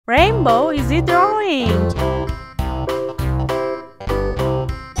Rainbow is he drawing?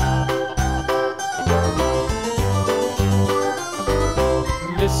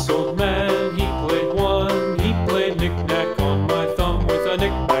 This old man, he played one. He played knick-knack on my thumb with a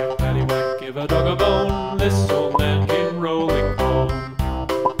knick-knack, paddywhack, give a dog a bone. This old man came rolling home.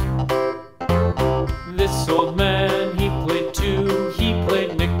 This old man, he played two. He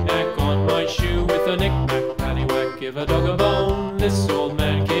played knick-knack on my shoe with a knick-knack, paddywhack, give a dog a bone. This old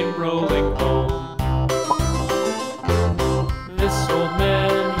man came rolling home. This old man,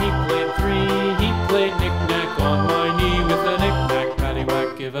 he played three. He played knick-knack on my knee with a knick-knack,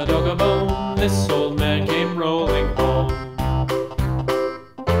 paddywhack, give a dog a bone. This old man came rolling home.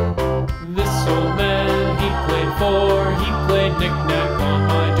 This old man, he played four. He played knick-knack on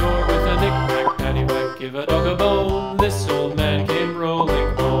my door with a knick-knack, paddywhack, give a dog a bone. This old man came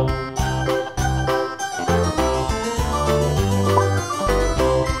rolling home.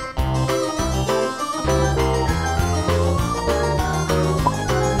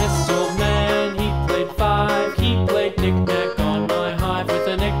 This old man, he played five. He played knick-knack on my hive with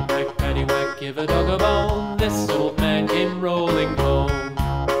a knick-knack, paddywhack, give a dog a bone. This old man came rolling home.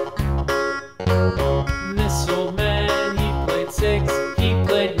 This old man, he played six. He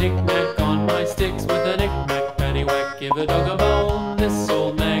played knick-knack on my sticks with a knick-knack, paddywhack, give a dog a bone. This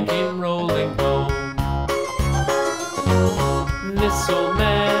old man came rolling home. This old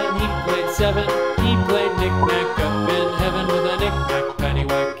man, he played seven. He played knick-knack up in heaven with a knick-knack,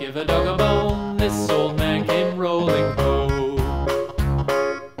 paddywhack, give a dog a bone. This old man came rolling home.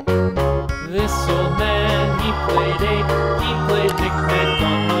 This old man, he played eight. He played knick-knack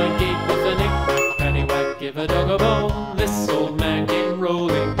on my gate with a knick-knack, paddywhack, give a dog a bone. This old man came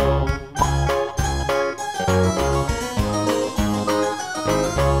rolling home.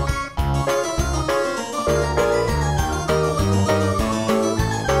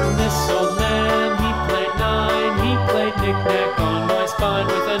 This old man, he played nine. He played knick-knack on my spine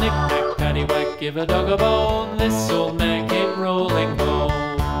with a knick-knack, paddywhack, give a dog a bone. This old man came rolling home.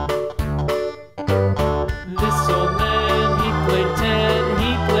 This old man, he played ten. He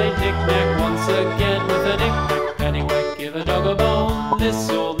played knick-knack once again with a knick-knack, paddywhack, give a dog a bone. This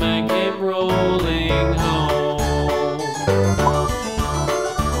old